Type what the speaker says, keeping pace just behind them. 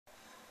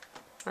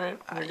Alright,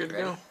 we're good to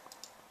go. We're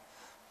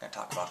gonna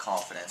talk about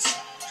confidence.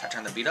 Should I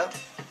turn the beat up?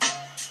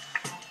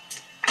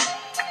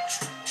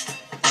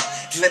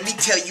 Let me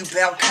tell you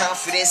about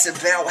confidence,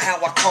 about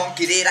how I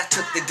conquered it. I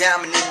took the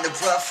diamond in the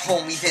rough,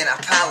 homie, then I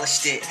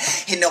polished it.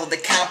 And all the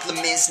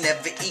compliments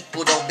never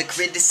equaled all the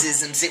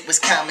criticisms. It was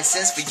common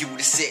sense for you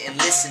to sit and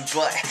listen,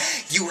 but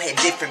you had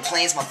different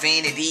plans. My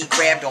vanity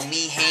grabbed on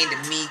me,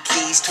 handed me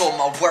keys, tore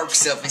my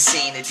works of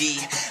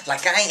insanity.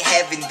 Like I ain't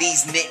having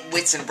these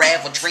nitwits and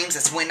ravel dreams.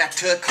 That's when I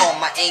took all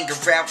my anger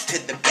out to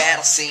the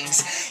battle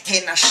scenes.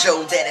 And I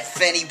showed that if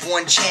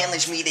anyone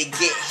challenged me, they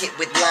get hit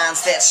with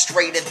lines that's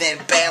straighter than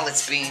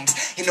balance beams.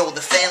 And all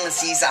the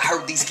fallacies I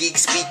heard these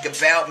geeks speak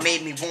about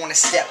made me wanna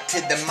step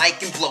to the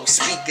mic and blow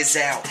speakers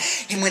out.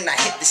 And when I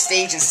hit the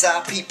stage and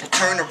saw people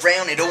turn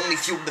around, it only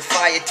fueled the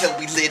fire till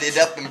we lit it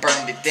up and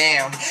burned it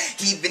down.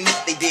 Even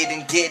if they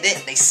didn't get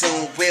it, they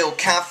soon will.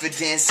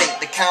 Confidence ain't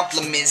the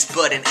compliments,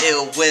 but an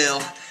ill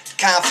will.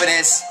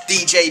 Confidence,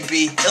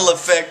 DJB, ill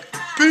effect,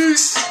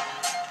 peace.